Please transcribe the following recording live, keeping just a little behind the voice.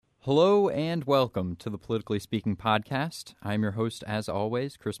Hello and welcome to the Politically Speaking podcast. I'm your host, as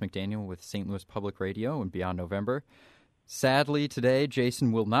always, Chris McDaniel with St. Louis Public Radio and Beyond November. Sadly, today,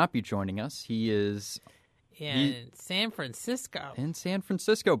 Jason will not be joining us. He is in San Francisco.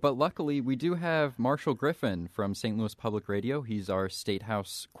 But luckily, we do have Marshall Griffin from St. Louis Public Radio. He's our State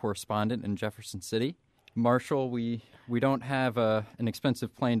House correspondent in Jefferson City. Marshall, we don't have an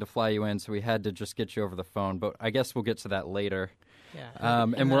expensive plane to fly you in, so we had to just get you over the phone, but I guess we'll get to that later. Yeah,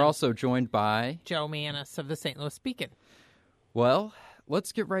 and we're also joined by Joe Mannis of the St. Louis Beacon. Well,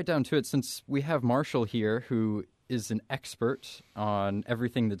 let's get right down to it since we have Marshall here, who is an expert on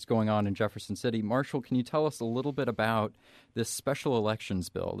everything that's going on in Jefferson City. Marshall, can you tell us a little bit about this special elections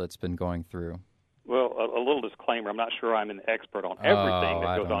bill that's been going through? Well, a little disclaimer, I'm not sure I'm an expert on everything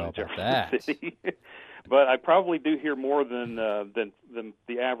that goes on in Jefferson City. But I probably do hear more than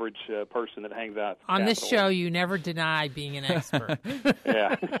the average person that hangs out. On this show, you never deny being an expert.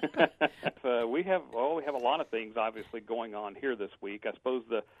 Yeah, we have a lot of things obviously going on here this week. I suppose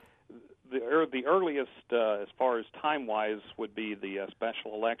the earliest, as far as time wise, would be the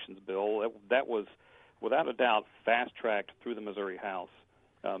special elections bill. That was without a doubt fast tracked through the Missouri House.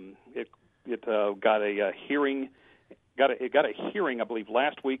 It got a hearing. It got a hearing, I believe,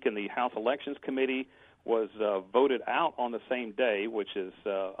 last week in the House Elections Committee. Was voted out on the same day, which is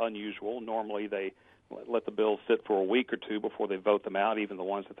unusual. Normally they let the bills sit for a week or two before they vote them out, even the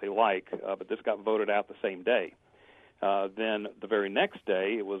ones that they like, but this got voted out the same day. Then the very next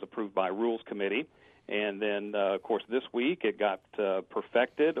day it was approved by Rules Committee, and then, of course, this week it got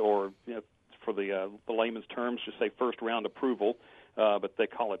perfected, or for the layman's terms, just say first-round approval, but they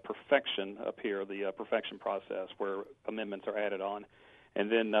call it perfection up here, the perfection process, where amendments are added on. And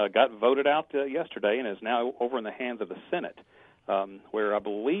then got voted out yesterday and is now over in the hands of the Senate, where I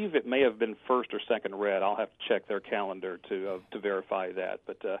believe it may have been first or second read. I'll have to check their calendar to verify that.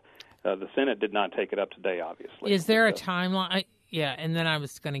 But the Senate did not take it up today, obviously. Is there a timeline? And then I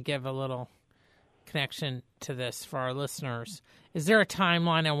was going to give a little connection to this for our listeners. Is there a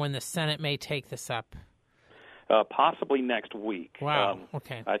timeline on when the Senate may take this up? Possibly next week. Wow.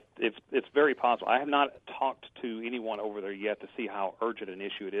 Okay. It's very possible. I have not talked to anyone over there yet to see how urgent an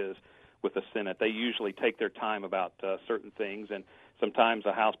issue it is with the Senate. They usually take their time about certain things, and sometimes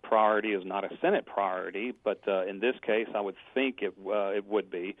a House priority is not a Senate priority. But in this case, I would think it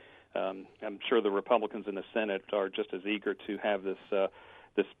would be. I'm sure the Republicans in the Senate are just as eager to have this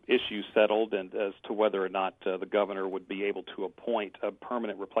issue settled, and as to whether or not the governor would be able to appoint a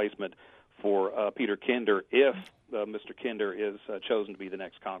permanent replacement for Peter Kinder if Mr. Kinder is chosen to be the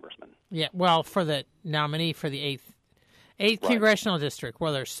next congressman. Yeah, well, for the nominee for the 8th right. Congressional District,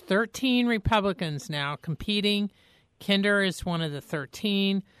 well, there's 13 Republicans now competing. Kinder is one of the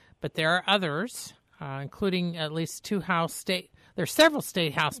 13, but there are others, including at least two there's several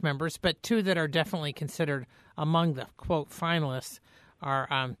state House members, but two that are definitely considered among the, quote, finalists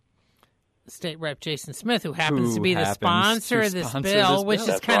are State Rep Jason Smith, who happens to be the sponsor of this bill, which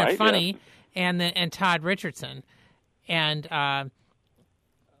is kind of funny, yeah. and Todd Richardson. And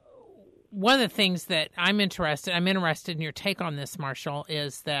one of the things that I'm interested in your take on this, Marshall,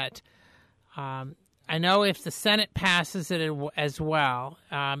 is that I know if the Senate passes it as well,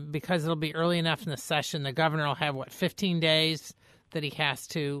 because it'll be early enough in the session, the governor will have, 15 days that he has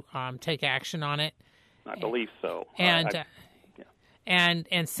to take action on it? I believe so. And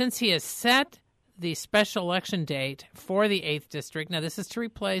since he has set the special election date for the 8th District, now this is to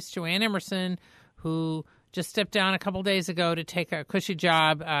replace Joanne Emerson, who just stepped down a couple days ago to take a cushy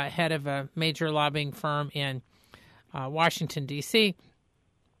job head of a major lobbying firm in Washington, D.C.,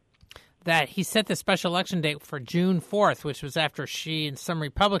 that he set the special election date for June 4th, which was after she and some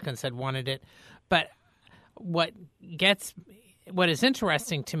Republicans had wanted it. But what is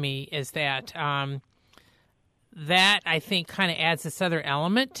interesting to me is that that, I think, kind of adds this other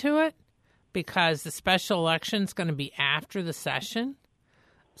element to it, because the special election is going to be after the session.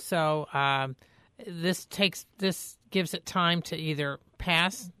 So this gives it time to either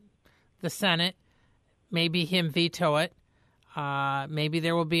pass the Senate, maybe him veto it, maybe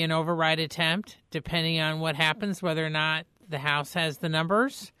there will be an override attempt, depending on what happens, whether or not the House has the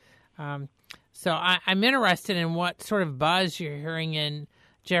numbers. So I'm interested in what sort of buzz you're hearing in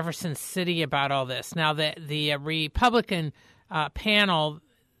Jefferson City about all this. Now, the Republican panel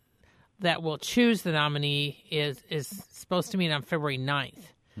that will choose the nominee is supposed to meet on February 9th.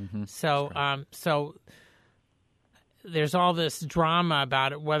 Mm-hmm. So there's all this drama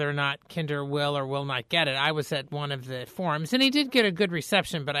about it, whether or not Kinder will or will not get it. I was at one of the forums, and he did get a good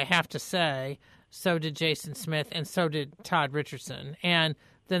reception, but I have to say, so did Jason Smith, and so did Todd Richardson. And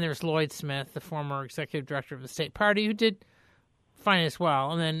then there's Lloyd Smith, the former executive director of the state party, who did fine as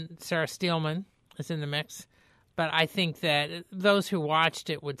well. And then Sarah Steelman is in the mix. But I think that those who watched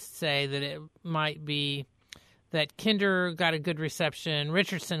it would say that it might be that Kinder got a good reception,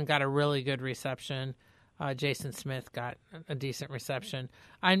 Richardson got a really good reception, Jason Smith got a decent reception.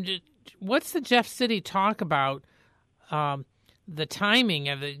 What's the Jeff City talk about the timing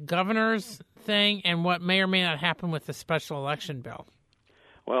of the governor's thing and what may or may not happen with the special election bill?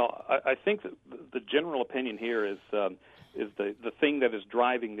 Well, I think that the general opinion here is the thing that is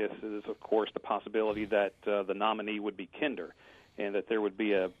driving this is, of course, the possibility that the nominee would be Kinder, and that there would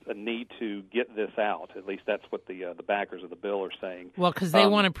be a need to get this out. At least that's what the backers of the bill are saying. Well, because they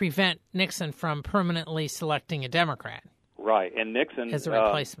want to prevent Nixon from permanently selecting a Democrat. Right, and Nixon, as a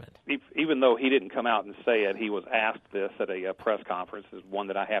replacement. Even though he didn't come out and say it, he was asked this at a press conference, one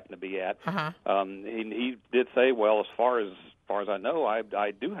that I happened to be at. He did say, well, as far as I know,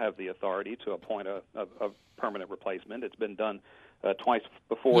 I do have the authority to appoint a permanent replacement. It's been done twice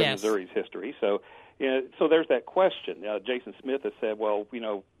before in Missouri's history. So, so there's that question. Jason Smith has said, well,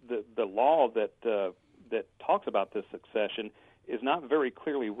 the law that talks about this succession is not very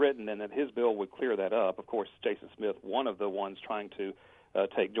clearly written, and that his bill would clear that up. Of course, Jason Smith, one of the ones trying to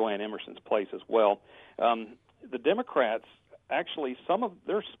take Joanne Emerson's place as well. The Democrats, actually,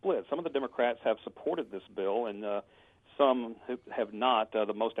 they're split. Some of the Democrats have supported this bill, and some have not.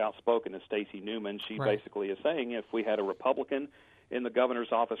 The most outspoken is Stacey Newman. She basically is saying if we had a Republican in the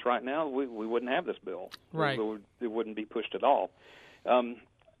governor's office right now, we wouldn't have this bill. Right. It wouldn't be pushed at all.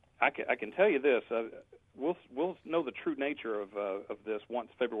 I can tell you this. We'll know the true nature of this once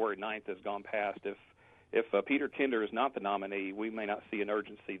February 9th has gone past. If Peter Kinder is not the nominee, we may not see an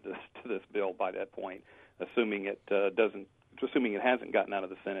urgency to this bill by that point, assuming it hasn't gotten out of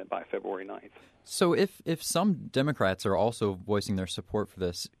the Senate by February 9th. So if some Democrats are also voicing their support for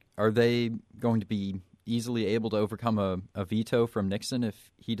this, are they going to be easily able to overcome a veto from Nixon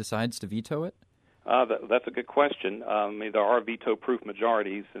if he decides to veto it? That's a good question. There are veto-proof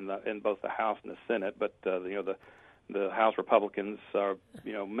majorities in both the House and the Senate, but the House Republicans are,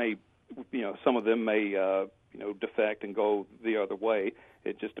 some of them may defect and go the other way.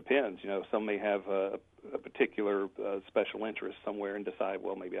 It just depends. Some may have a particular special interest somewhere and decide,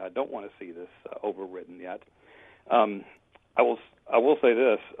 well, maybe I don't want to see this overridden yet. I will say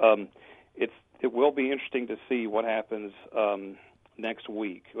this: it will be interesting to see what happens next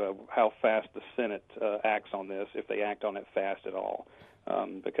week, how fast the Senate acts on this, if they act on it fast at all,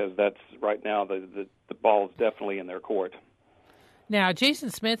 because that's right now the ball is definitely in their court. Now,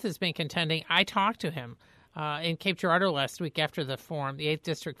 Jason Smith has been contending. I talked to him in Cape Girardeau last week after the forum, the 8th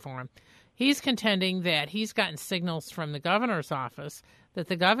District Forum. He's contending that he's gotten signals from the governor's office that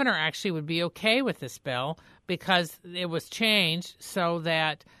the governor actually would be okay with this bill because it was changed so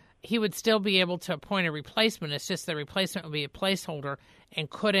that he would still be able to appoint a replacement. It's just the replacement would be a placeholder and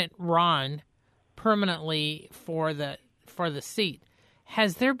couldn't run permanently for the seat.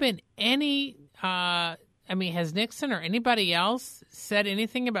 Has there been any has Nixon or anybody else said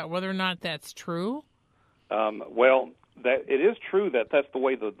anything about whether or not that's true? Well, that it is true that's the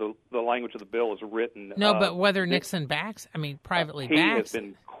way the language of the bill is written. No, but whether Nixon privately backs. He has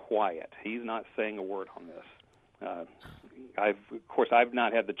been quiet. He's not saying a word on this. I've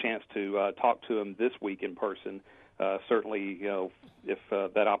not had the chance to talk to him this week in person. Certainly, if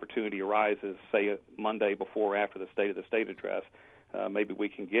that opportunity arises, say Monday before or after the State of the State address, maybe we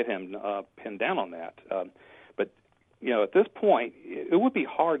can get him pinned down on that. But at this point, it would be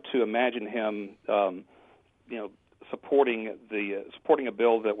hard to imagine him, supporting a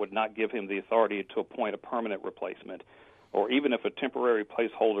bill that would not give him the authority to appoint a permanent replacement, or even if a temporary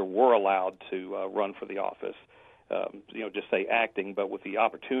placeholder were allowed to run for the office. Just say acting, but with the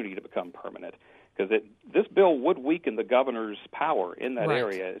opportunity to become permanent, because this bill would weaken the governor's power in that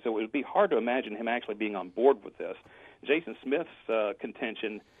area. So it would be hard to imagine him actually being on board with this. Jason Smith's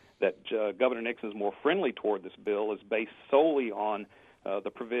contention that Governor Nixon is more friendly toward this bill is based solely on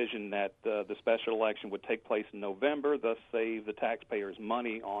the provision that the special election would take place in November, thus save the taxpayers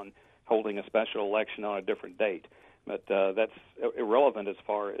money on holding a special election on a different date. But that's irrelevant as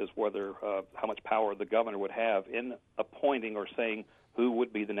far as whether how much power the governor would have in appointing or saying who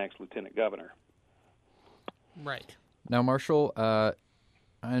would be the next lieutenant governor. Right. Now, Marshall, I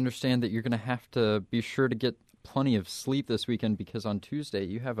understand that you're going to have to be sure to get plenty of sleep this weekend because on Tuesday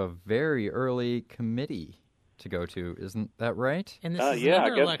you have a very early committee to go to. Isn't that right? And this is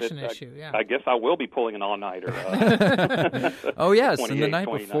another election issue. Yeah. I guess I will be pulling an all-nighter. Oh, yes, and the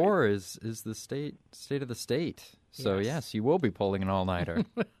night before is the state of the state. So, yes, you will be pulling an all-nighter.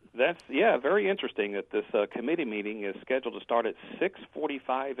 That's very interesting that this committee meeting is scheduled to start at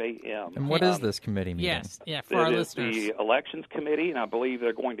 6:45 a.m. And what is this committee meeting? Yes, for our listeners. The Elections Committee, and I believe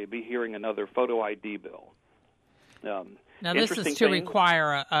they're going to be hearing another photo ID bill. Now, this is to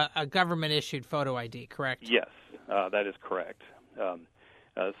require a government-issued photo ID, correct? Yes, that is correct.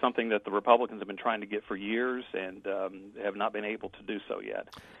 Something that the Republicans have been trying to get for years and have not been able to do so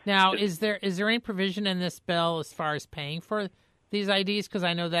yet. Now, is there any provision in this bill as far as paying for these IDs? Because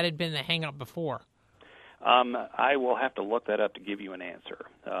I know that had been the hang-up before. I will have to look that up to give you an answer.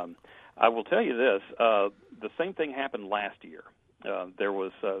 I will tell you this. The same thing happened last year. There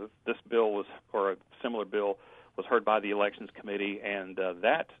was this bill or a similar bill was heard by the Elections Committee, and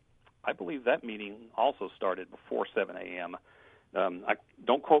I believe that meeting also started before 7 a.m.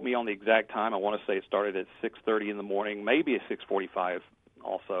 Don't quote me on the exact time. I want to say it started at 6:30 in the morning, maybe at 6:45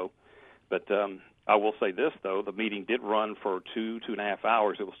 also. But I will say this, though. The meeting did run for 2.5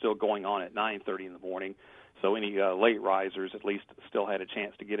 hours. It was still going on at 9:30 in the morning. So any late risers at least still had a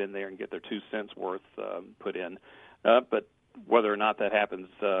chance to get in there and get their 2 cents worth put in. But whether or not that happens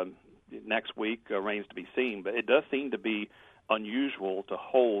next week remains to be seen. But it does seem to be unusual to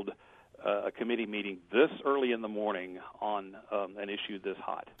hold a committee meeting this early in the morning on an issue this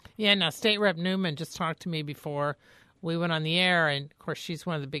hot. Yeah, now State Rep Newman just talked to me before we went on the air, and of course she's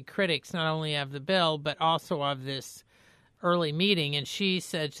one of the big critics not only of the bill but also of this early meeting, and she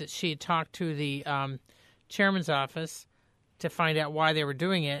said that she had talked to the chairman's office to find out why they were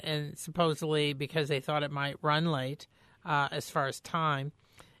doing it, and supposedly because they thought it might run late as far as time.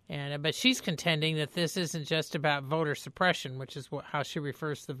 But she's contending that this isn't just about voter suppression, which is how she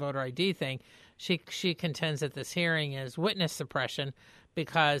refers to the voter ID thing. She contends that this hearing is witness suppression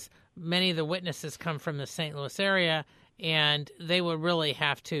because many of the witnesses come from the St. Louis area, and they would really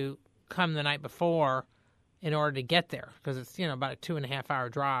have to come the night before in order to get there because it's about a 2.5-hour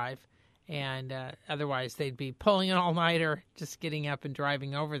drive, and otherwise they'd be pulling an all-nighter, just getting up and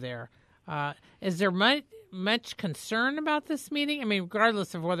driving over there. Is there much concern about this meeting? I mean,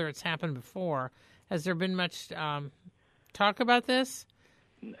 regardless of whether it's happened before, has there been much talk about this?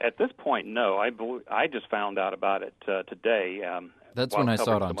 At this point, no. I just found out about it today. That's when I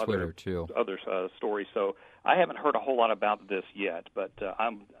saw it on Twitter too. Other stories. So I haven't heard a whole lot about this yet, but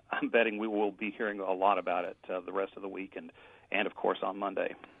I'm betting we will be hearing a lot about it the rest of the week and of course on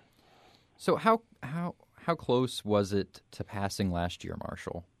Monday. So how close was it to passing last year,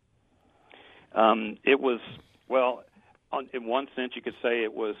 Marshall? It was, well, in one sense you could say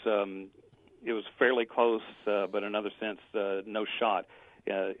it was fairly close, but in another sense, no shot.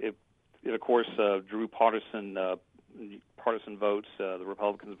 It of course drew partisan votes. The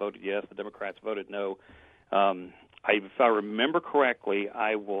Republicans voted yes, the Democrats voted no. If I remember correctly,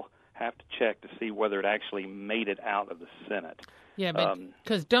 I will have to check to see whether it actually made it out of the Senate. Yeah, but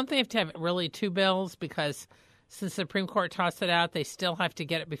because don't they have to have really two bills? Because since the Supreme Court tossed it out, they still have to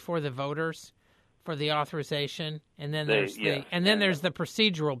get it before the voters for the authorization, and then there's there's the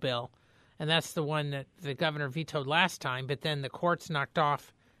procedural bill, and that's the one that the governor vetoed last time. But then the courts knocked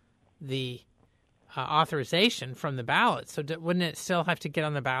off the authorization from the ballot. So wouldn't it still have to get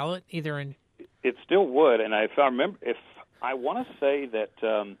on the ballot? It still would, and if I want to say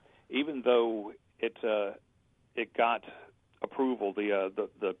that even though it got approval,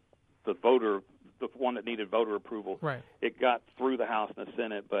 the voter. The one that needed voter approval, right. It got through the House and the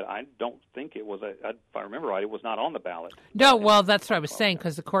Senate, but I don't think it was, if I remember right, it was not on the ballot. No, well, that's what I was saying,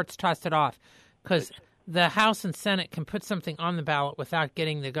 because the courts tossed it off. Because the House and Senate can put something on the ballot without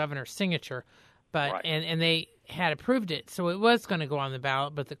getting the governor's signature, but right. and they had approved it, so it was going to go on the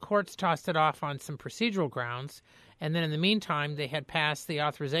ballot, but the courts tossed it off on some procedural grounds, and then in the meantime, they had passed the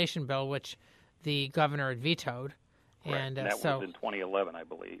authorization bill, which the governor had vetoed. Right. And that was in 2011, I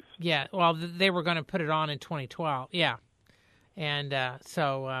believe. Yeah, well, they were going to put it on in 2012. Yeah, and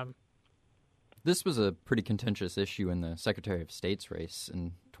this was a pretty contentious issue in the Secretary of State's race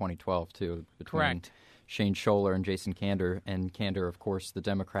in 2012 too, between correct. Shane Scholler and Jason Kander. And Kander, of course, the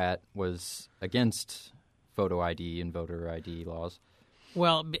Democrat, was against photo ID and voter ID laws.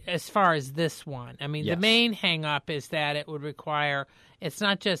 Well, as far as this one, I mean, yes. The main hang-up is that it would require, it's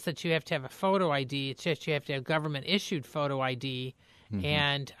not just that you have to have a photo ID, it's just you have to have government-issued photo ID, mm-hmm.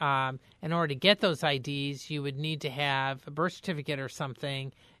 and in order to get those IDs, you would need to have a birth certificate or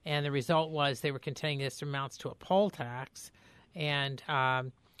something, and the result was they were contending this amounts to a poll tax, and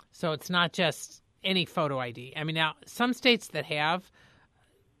so it's not just any photo ID. I mean, now, some states that have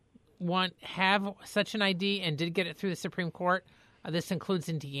such an ID and did get it through the Supreme Court. This includes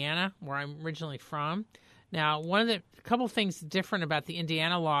Indiana, where I'm originally from. Now, a couple things different about the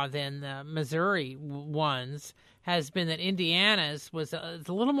Indiana law than the Missouri ones has been that Indiana's was a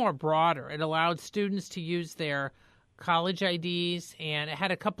little more broader. It allowed students to use their college IDs, and it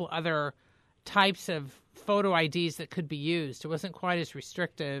had a couple other types of photo IDs that could be used. It wasn't quite as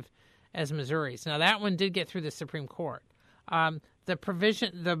restrictive as Missouri's. Now, that one did get through the Supreme Court.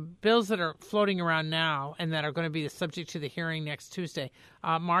 The bills that are floating around now and that are going to be the subject to the hearing next Tuesday,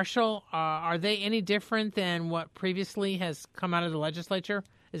 Marshall, are they any different than what previously has come out of the legislature?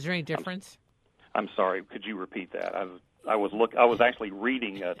 Is there any difference? I'm sorry. Could you repeat that? I was actually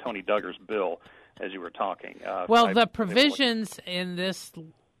reading Tony Duggar's bill as you were talking. The provisions in this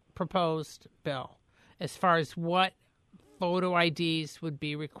proposed bill, as far as what photo IDs would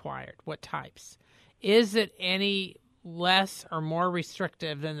be required, what types, is it any less or more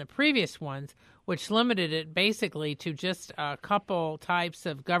restrictive than the previous ones, which limited it basically to just a couple types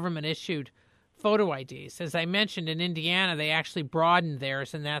of government-issued photo IDs? As I mentioned, in Indiana, they actually broadened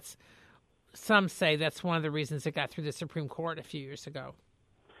theirs, and some say that's one of the reasons it got through the Supreme Court a few years ago.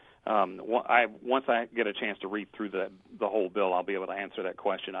 Once I get a chance to read through the whole bill, I'll be able to answer that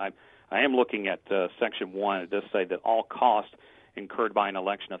question. I am looking at Section 1. It does say that all costs incurred by an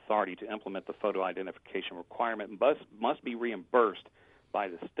election authority to implement the photo identification requirement must be reimbursed by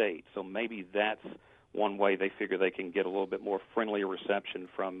the state. So maybe that's one way they figure they can get a little bit more friendlier reception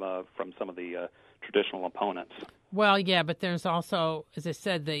from some of the traditional opponents. Well, yeah, but there's also, as I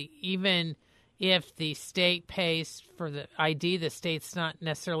said, even if the state pays for the ID, the state's not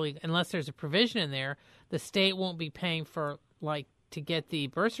necessarily, unless there's a provision in there, the state won't be paying for, to get the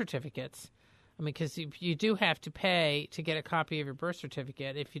birth certificates. I mean, because you do have to pay to get a copy of your birth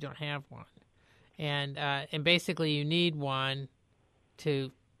certificate if you don't have one. And basically you need one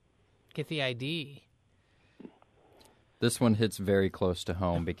to get the ID. This one hits very close to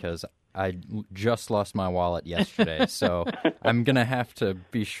home because I just lost my wallet yesterday, so I'm going to have to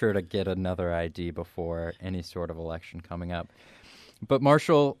be sure to get another ID before any sort of election coming up. But,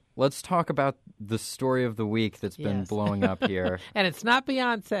 Marshall, let's talk about the story of the week that's been blowing up here. And it's not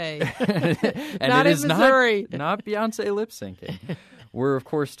Beyonce. And not it in is Missouri. not Beyonce lip-syncing. We're, of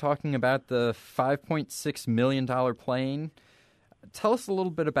course, talking about the $5.6 million plane. Tell us a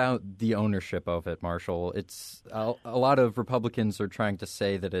little bit about the ownership of it, Marshall. It's a lot of Republicans are trying to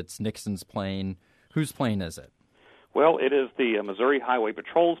say that it's Nixon's plane. Whose plane is it? Well, it is the Missouri Highway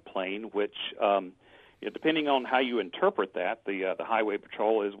Patrol's plane, which, depending on how you interpret that, the Highway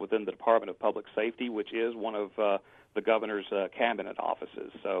Patrol is within the Department of Public Safety, which is one of the governor's cabinet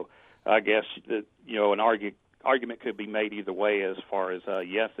offices. So I guess an argument could be made either way as far as,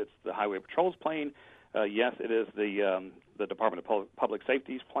 yes, it's the Highway Patrol's plane. Yes, it is the Department of Public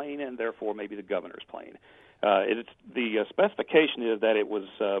Safety's plane, and therefore maybe the governor's plane. The specification is that it was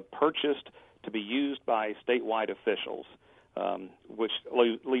purchased to be used by statewide officials, which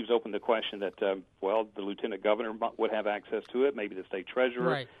leaves open the question that, the lieutenant governor would have access to it, maybe the state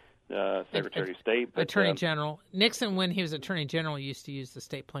treasurer, right. Secretary of State. But, Attorney General. Nixon, when he was Attorney General, used to use the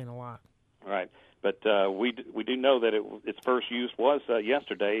state plane a lot. Right. But we do know that its first use was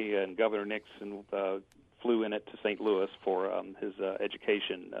yesterday, and Governor Nixon flew in it to St. Louis for his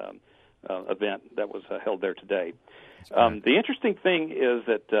education event that was held there today. The interesting thing is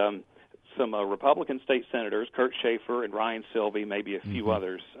that some Republican state senators, Kurt Schaefer and Ryan Silvey, maybe a few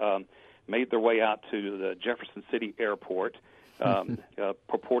others, made their way out to the Jefferson City Airport,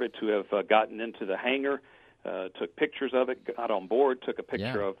 purported to have gotten into the hangar, took pictures of it, got on board, took a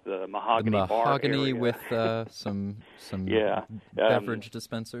picture of the mahogany bar area. With some beverage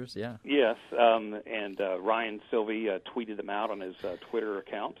dispensers, Yes, and Ryan Silvey tweeted them out on his Twitter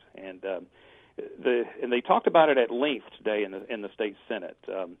account, and they talked about it at length today in the state Senate.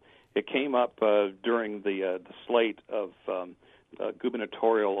 It came up during the slate of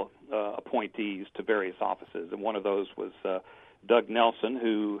gubernatorial appointees to various offices, and one of those was Doug Nelson,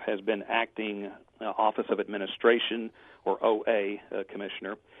 who has been acting Office of Administration, or OA,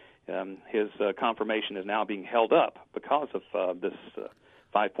 commissioner. His confirmation is now being held up because of this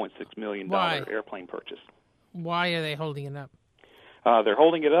 $5.6 million airplane purchase. Why are they holding it up? They're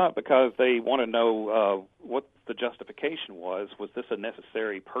holding it up because they want to know what the justification was. Was this a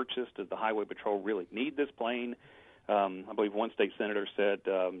necessary purchase? Did the Highway Patrol really need this plane? I believe one state senator said,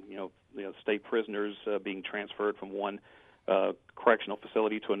 state prisoners being transferred from one correctional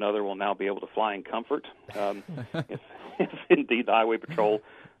facility to another will now be able to fly in comfort. If indeed the Highway Patrol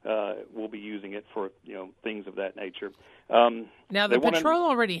will be using it for things of that nature. Now the patrol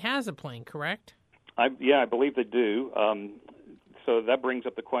already has a plane, correct? I believe they do. So that brings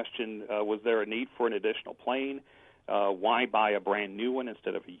up the question: was there a need for an additional plane? Why buy a brand new one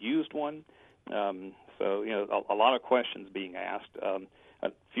instead of a used one? So, a lot of questions being asked. A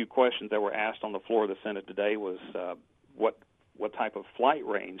few questions that were asked on the floor of the Senate today was what type of flight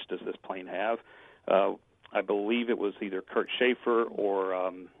range does this plane have? I believe it was either Kurt Schaefer or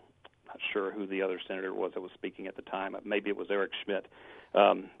not sure who the other senator was that was speaking at the time. Maybe it was Eric Schmidt.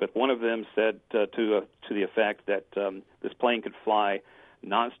 But one of them said to the effect that this plane could fly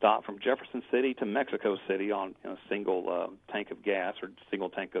nonstop from Jefferson City to Mexico City on a single tank of gas or single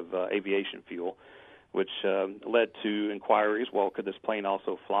tank of aviation fuel, which led to inquiries. Well, could this plane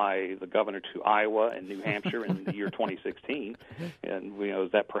also fly the governor to Iowa and New Hampshire in the year 2016? And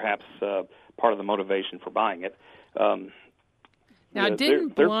is that perhaps part of the motivation for buying it? Now,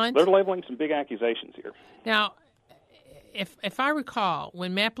 didn't Blunt... They're leveling some big accusations here. Now, if I recall,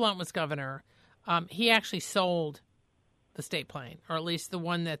 when Matt Blunt was governor, he actually sold the state plane, or at least the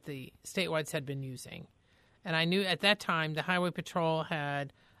one that the statewides had been using. And I knew at that time the Highway Patrol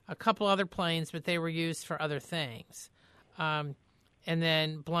had a couple other planes, but they were used for other things. And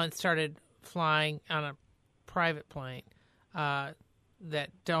then Blunt started flying on a private plane that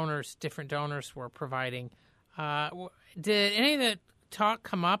different donors were providing. Did any of the talk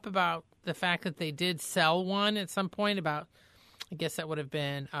come up about the fact that they did sell one at some point about, I guess that would have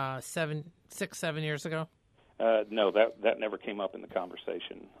been 7 years ago? No, that never came up in the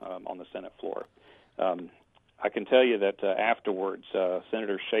conversation on the Senate floor. I can tell you that afterwards,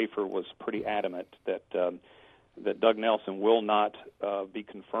 Senator Schaefer was pretty adamant that Doug Nelson will not be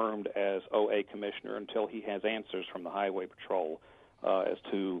confirmed as OA commissioner until he has answers from the Highway Patrol as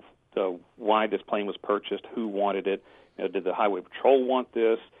to why this plane was purchased, who wanted it, did the Highway Patrol want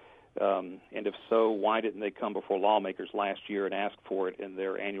this, and if so, why didn't they come before lawmakers last year and ask for it in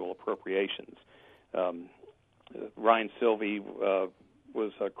their annual appropriations? Ryan Silvey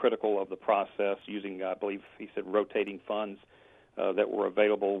was critical of the process using, I believe he said, rotating funds that were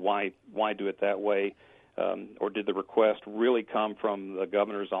available. Why do it that way? Or did the request really come from the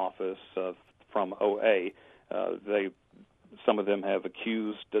governor's office from OA? Some of them have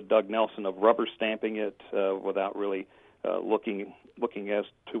accused Doug Nelson of rubber stamping it without really looking as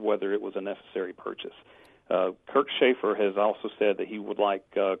to whether it was a necessary purchase. Kirk Schaefer has also said that he would like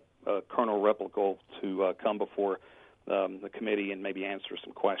Colonel Replical to come before the committee and maybe answer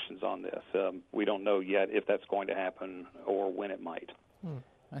some questions on this. We don't know yet if that's going to happen or when it might.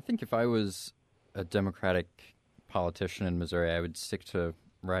 I think if I was a Democratic politician in Missouri, I would stick to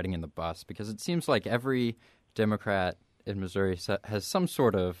riding in the bus, because it seems like every Democrat in Missouri has some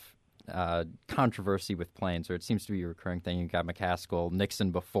sort of controversy with planes, or it seems to be a recurring thing. You got McCaskill,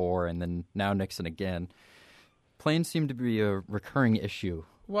 Nixon before, and then now Nixon again. Planes seem to be a recurring issue.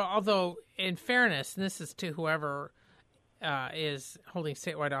 Well, although, in fairness, and this is to whoever is holding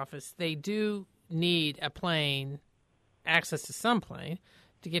statewide office, they do need a plane, access to some plane,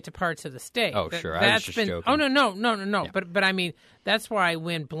 to get to parts of the state. Oh, sure. I was just joking. Oh, no. Yeah. But I mean, that's why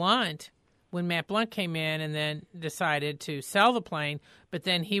when Matt Blunt came in and then decided to sell the plane, but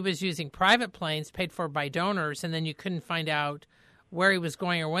then he was using private planes paid for by donors, and then you couldn't find out where he was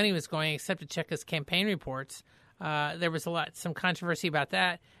going or when he was going except to check his campaign reports. There was some controversy about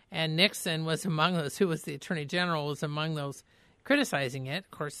that, and Nixon was among those, who was the Attorney General, was among those criticizing it.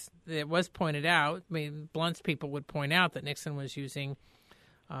 Of course, it was pointed out. I mean, Blunt's people would point out that Nixon was using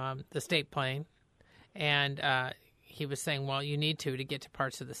the state plane, and he was saying, well, you need to get to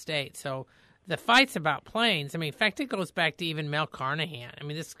parts of the state. So the fights about planes, I mean, in fact, it goes back to even Mel Carnahan. I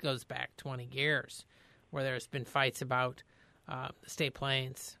mean, this goes back 20 years where there's been fights about the state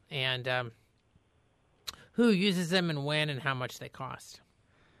planes and who uses them and when and how much they cost.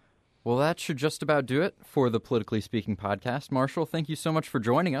 Well, that should just about do it for the Politically Speaking podcast. Marshall, thank you so much for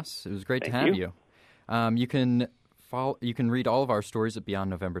joining us. It was great to have you. You can read all of our stories at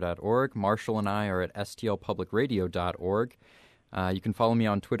beyondnovember.org. Marshall and I are at stlpublicradio.org. You can follow me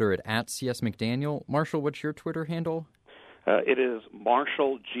on Twitter at CSMcDaniel. Marshall, what's your Twitter handle? It is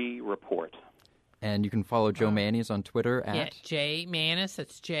Marshall G. Report. And you can follow Joe Mannies on Twitter at... J Mannies.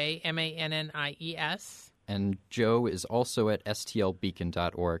 That's JMANNIES. And Joe is also at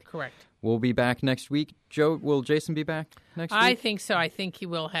stlbeacon.org. Correct. We'll be back next week. Joe, will Jason be back next week? I think so. I think he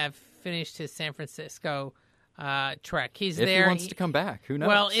will have finished his San Francisco trek. He's if there. He wants to come back. Who knows?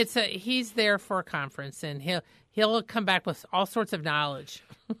 Well, he's there for a conference, and he'll come back with all sorts of knowledge.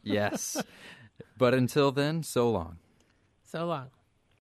 Yes. But until then, so long. So long.